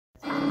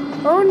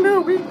Oh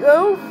no,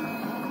 oh,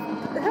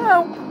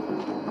 help,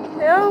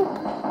 help,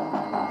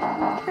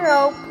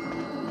 help,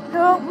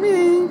 help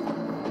me,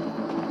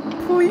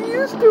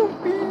 please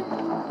don't be,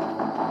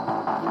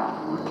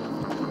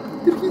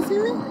 did he see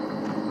me?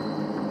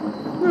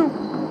 No,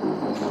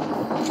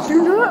 do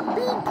not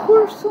be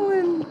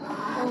porcelain.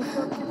 Oh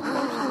fuck, it's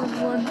porcelain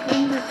one,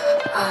 dang it.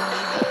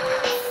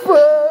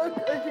 Fuck,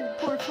 I hate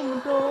porcelain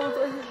dolls, I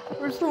hate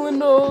porcelain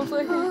dolls, I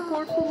hate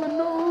porcelain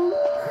dolls.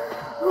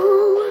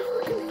 Oh, I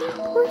fucking hate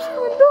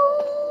porcelain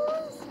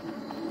dolls.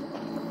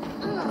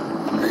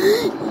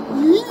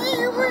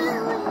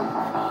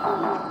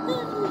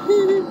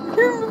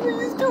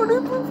 Please don't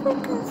ever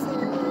fucking see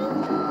me.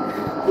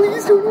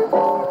 Please don't ever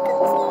fucking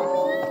see me.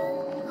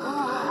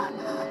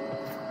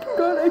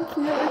 God, I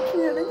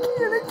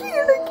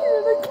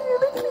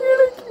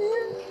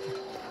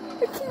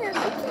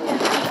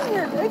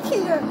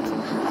can't.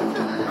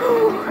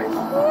 Oh, I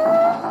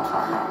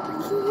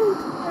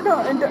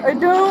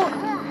don't.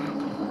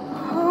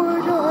 Oh, I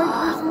don't like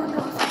porcelain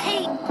dolls.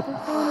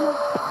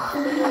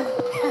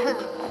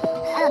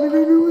 I don't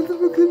know what the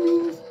fuck that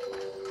means.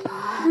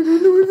 I'm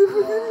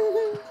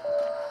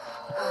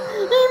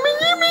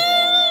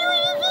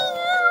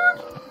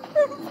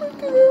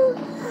freaking out.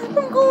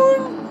 I'm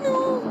going. No.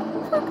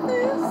 Fuck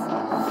this.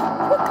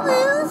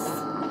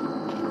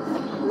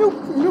 Nope.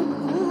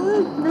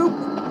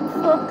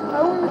 Fuck. I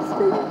want to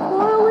stay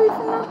far away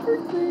from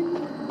everything.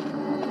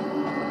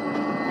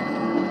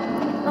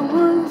 I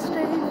want to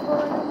stay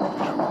far away.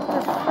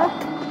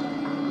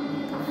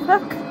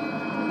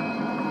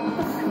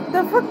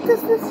 The fuck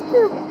does this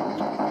do?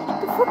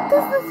 The fuck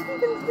does this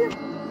even do?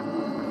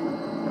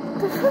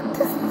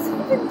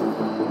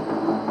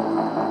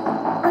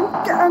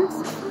 I'm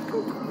so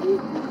fucking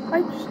confused.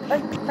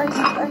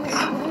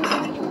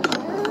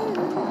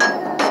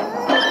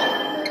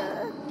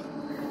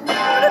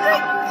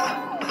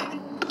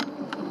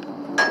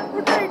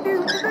 What did I do?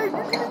 Did I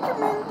get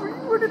angry?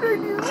 What did I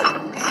do?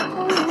 Oh,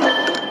 I'm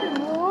fucking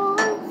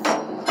lost.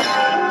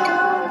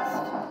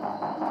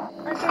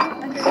 I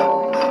don't like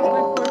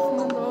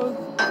porcelain dolls.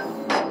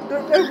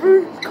 Don't ever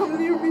come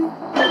near me.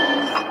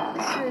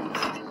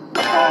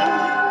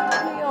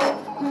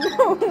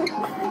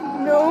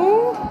 No.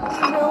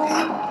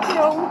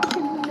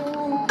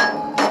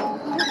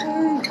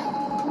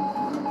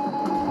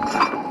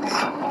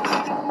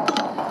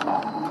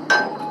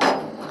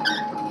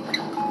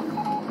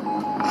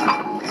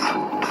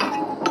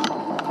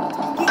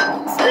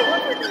 Stay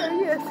over there.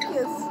 Yes.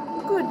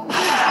 Good.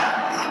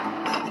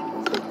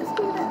 Let's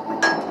do that way.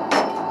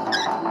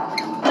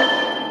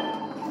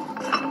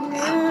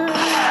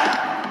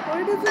 Why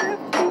does it have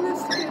to be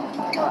this kid?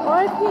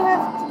 Why do you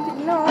have to do?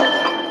 No.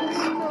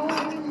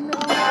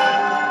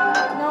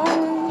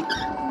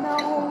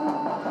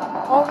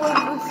 All of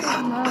this is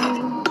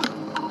mine.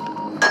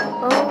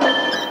 Oh,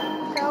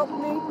 help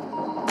me.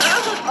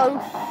 Oh,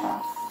 shit.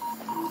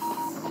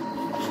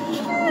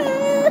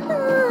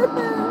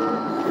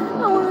 I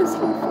want to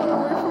stay far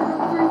away from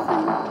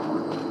everything.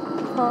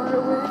 Far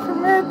away from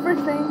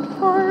everything.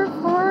 Far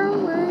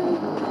away.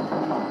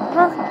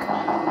 Fuck.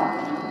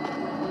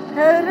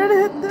 I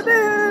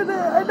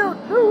don't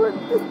know what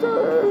this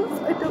does.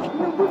 I don't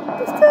know what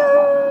this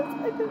does.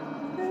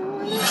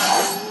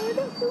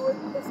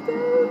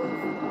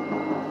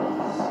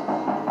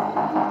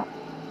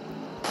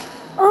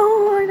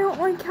 Oh, I don't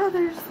like how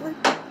there's like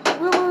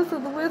willows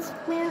of the wisp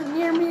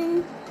near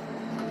me.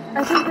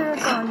 I think they're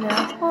gone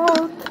now.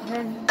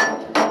 Okay.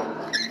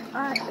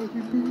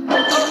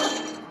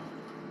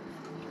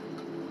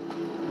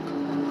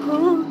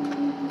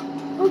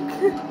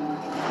 Okay.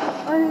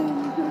 I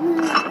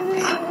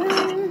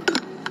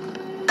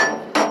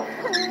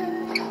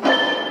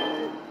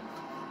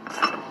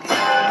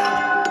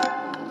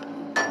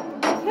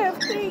have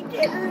 3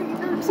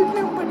 generators and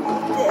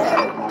nobody's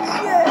dead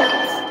yet.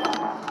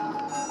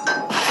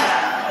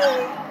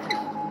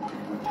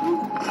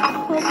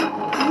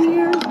 Come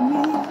near me, you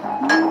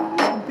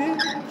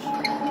bitch. I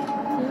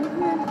don't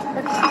like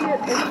it.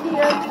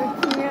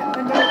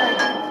 No.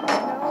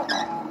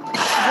 I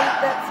hate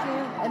that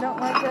skin. I don't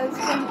like that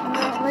skin. I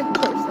don't like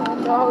porcelain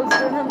dolls.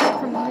 Don't have to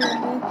come near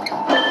me.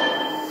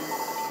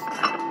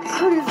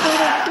 Please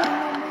don't have to come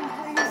near me,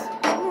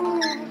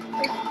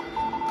 please.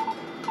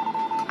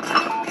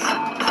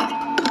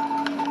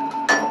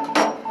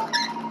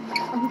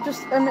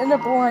 I'm in a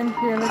blind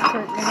panic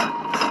right now.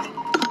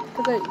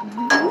 Because I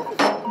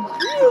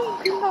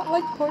really do not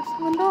like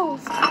porcelain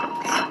dolls.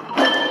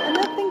 And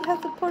that thing has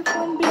a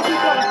porcelain baby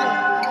doll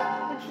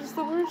head, which is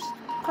the worst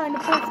kind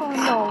of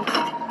porcelain doll.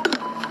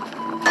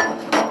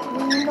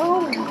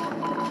 No.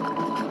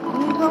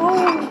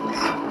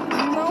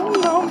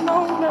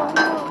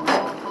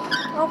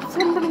 Oh,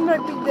 somebody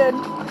might be dead.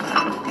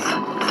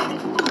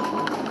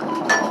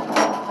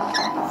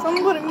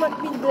 Somebody might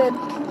be dead.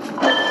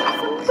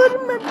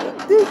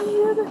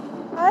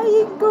 I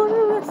ain't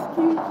gonna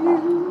rescue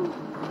you.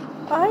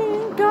 I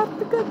ain't got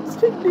the guts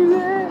to do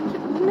that.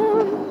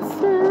 No,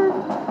 sir.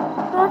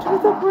 Not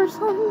with a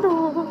porcelain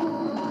doll.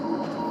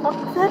 Fuck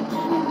that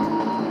shit.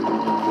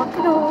 Fuck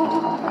it all.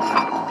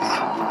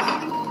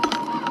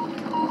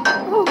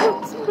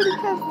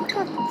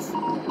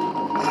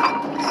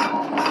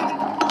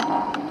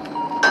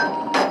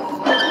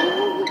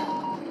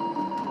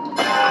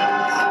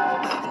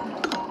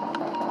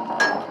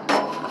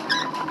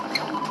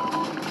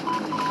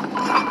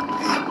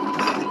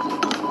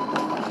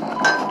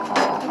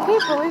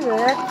 can't believe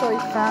they actually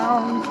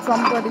found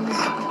somebody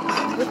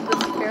with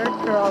this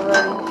character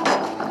already.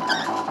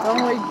 It's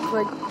only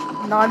like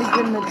not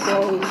even a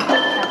day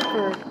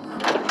after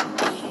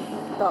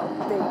the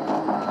update.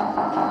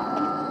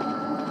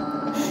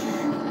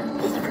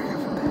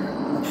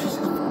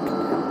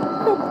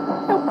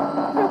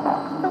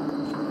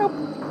 Help.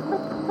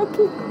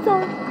 Okay,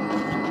 sorry.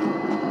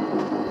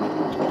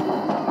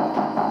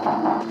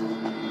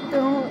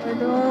 I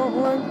don't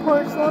like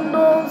porcelain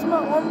dolls,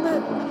 not one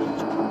bit.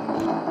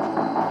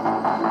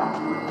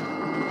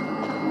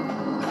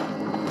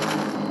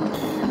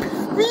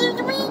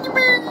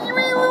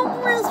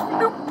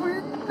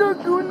 Not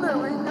going that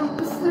way, no,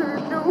 sir,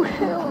 no,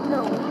 hell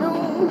no, no.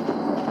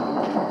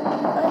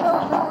 I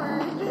don't know where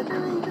your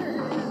generator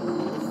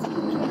is.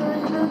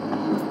 Generator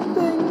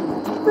thing.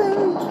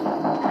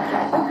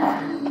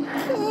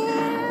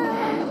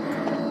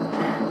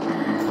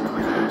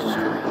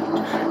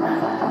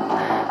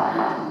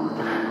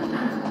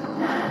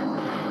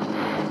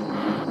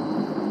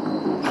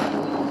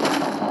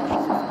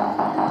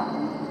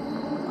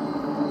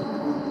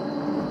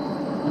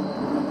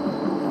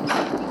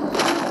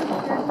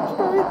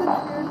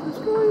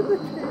 Destroy the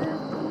chair.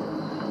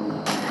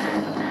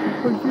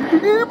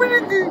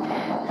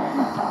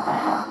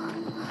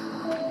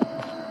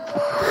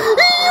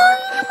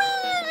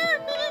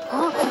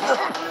 Oh, I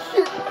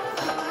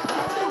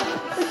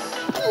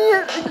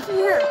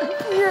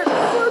can't.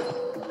 Fuck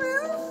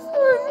this.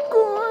 I'm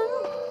gone.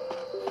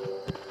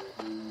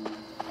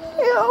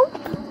 Help.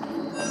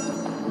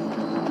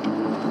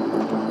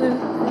 There's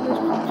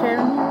a chair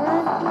in here,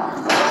 right?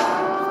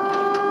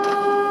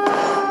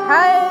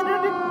 Hi,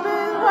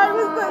 why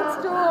was that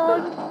still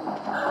on?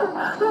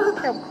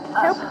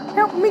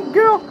 Help me,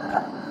 girl!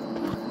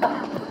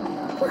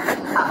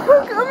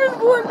 Look, I'm in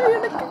blood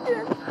panic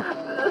again.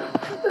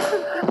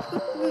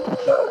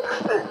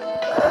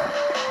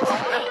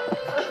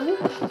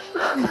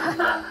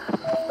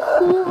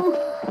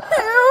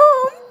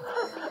 Help!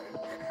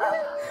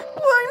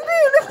 Blind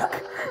panic!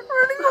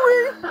 Running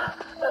away!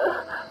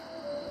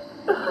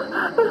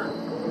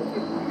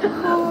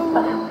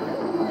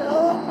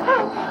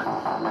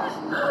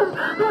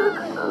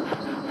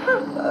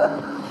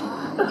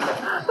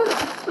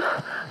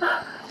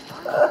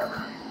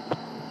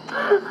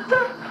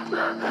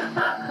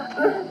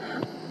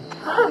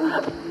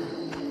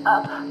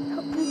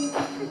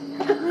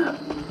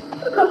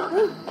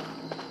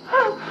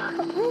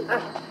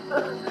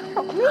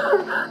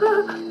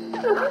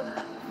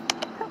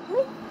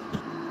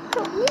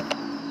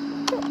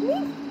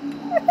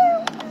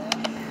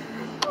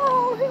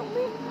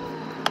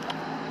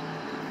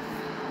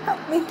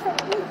 Help me.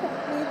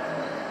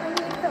 I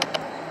need help.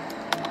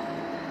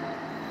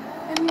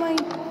 And my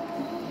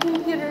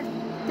computer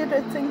did a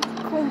thing.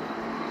 Cool.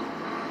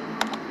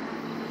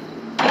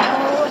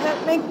 Oh,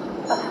 help me.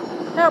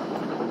 Help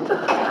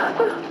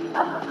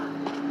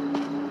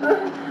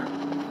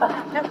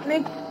me.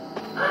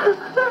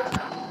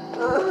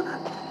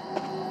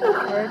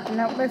 Alright, I can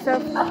help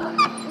myself. I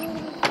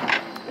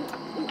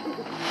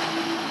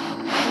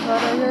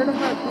thought I heard a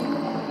heartbeat.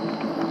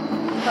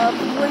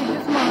 Probably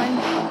just mine.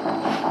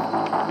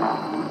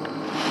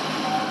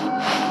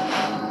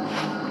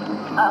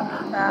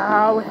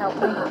 Oh, help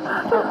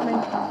me.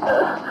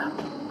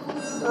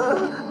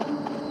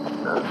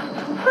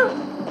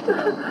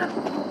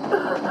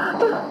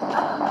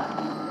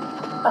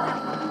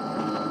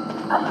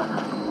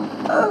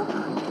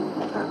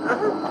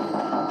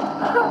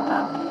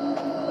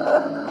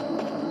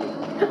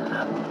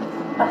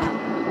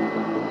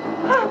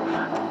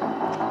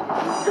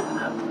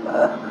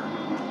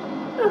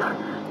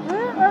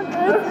 Where on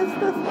earth is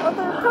this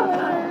other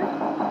player?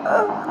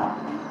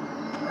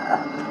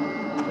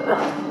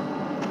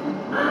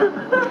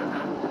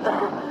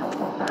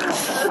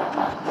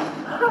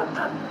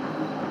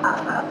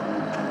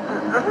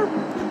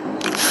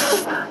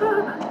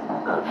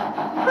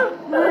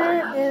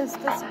 Where is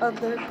this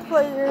other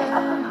player?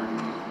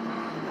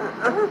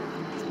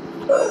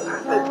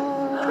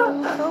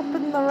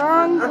 Open the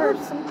wrong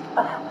person.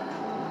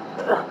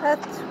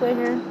 That's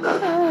where.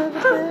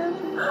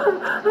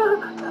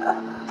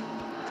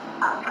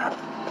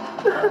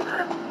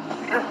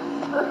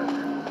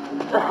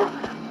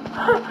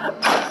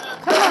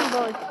 Come on,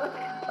 boy.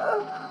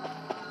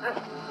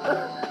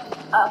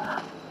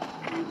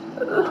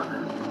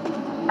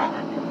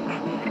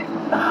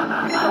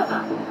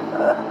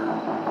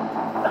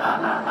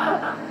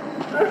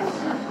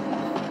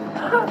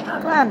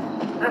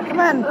 Come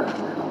on.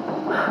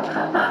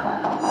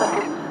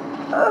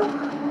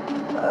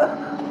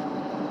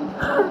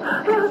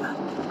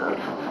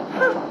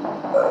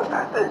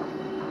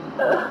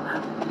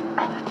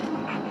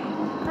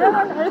 Where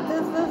on earth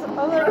is this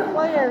other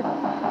player?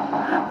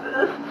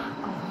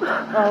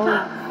 Oh.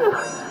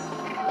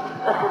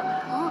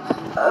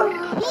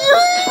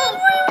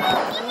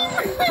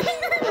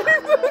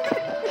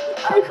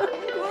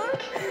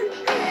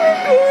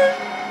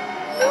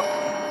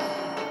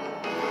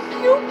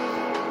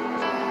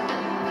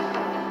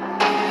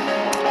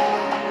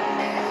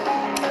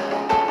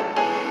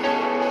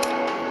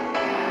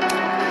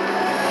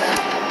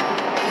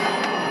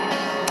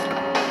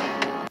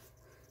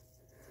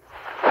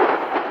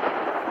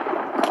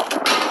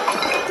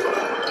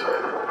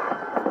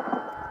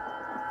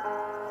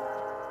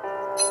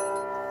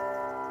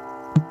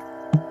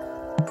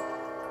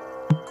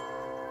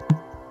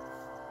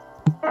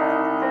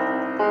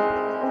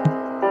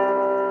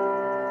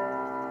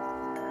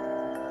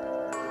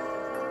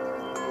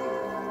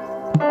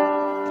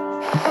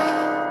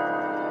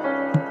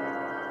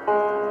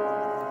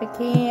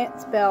 can't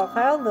spell.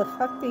 How the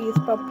fuck do you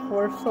spell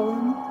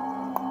porcelain?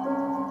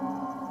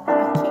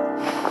 I can't.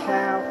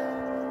 Wow.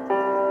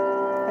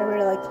 I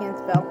really can't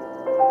spell.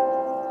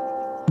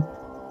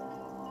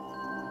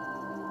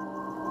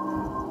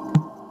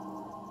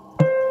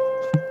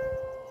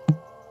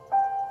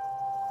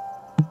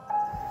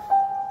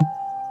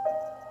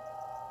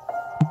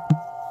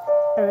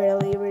 I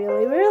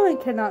really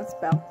cannot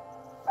spell.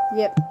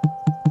 Yep.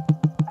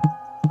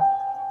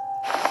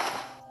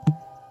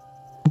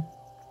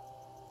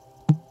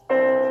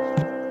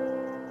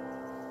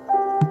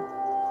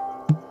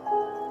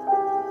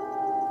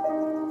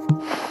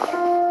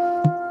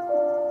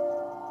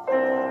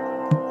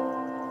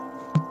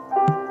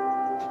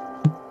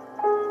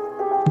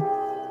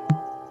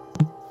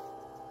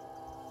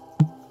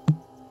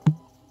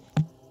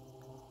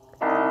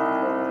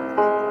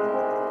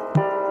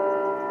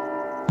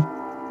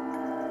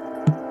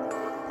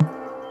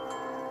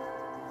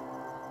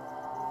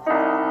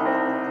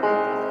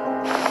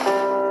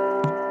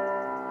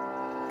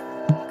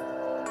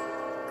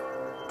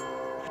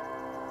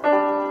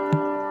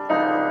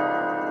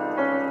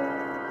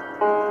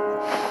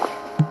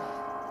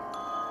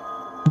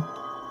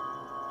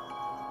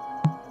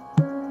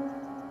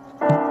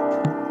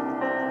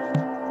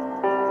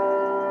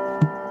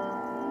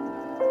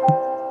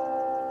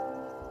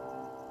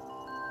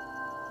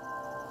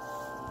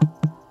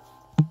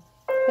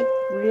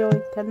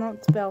 Really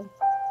cannot spell.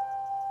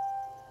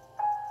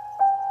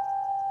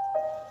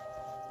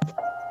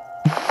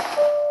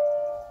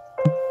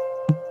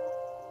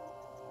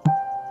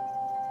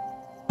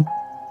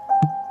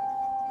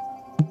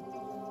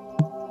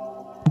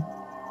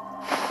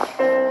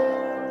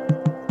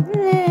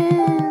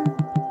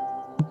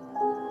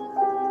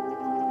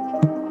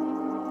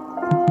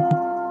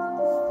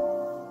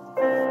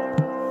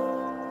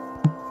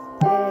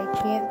 I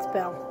can't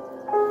spell.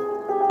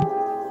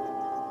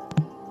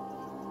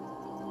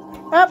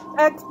 Oh,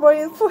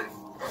 ex-boy is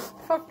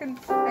fucking,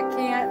 I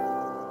can't.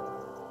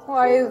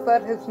 Why is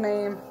that his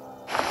name?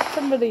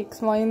 Somebody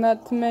explain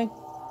that to me.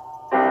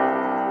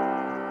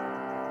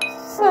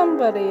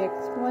 Somebody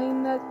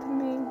explain that to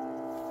me.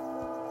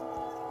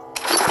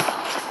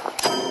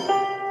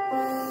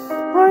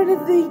 Why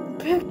did they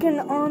pick an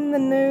on the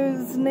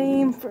nose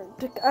name for,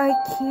 I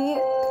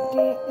can't,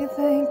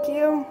 thank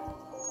you.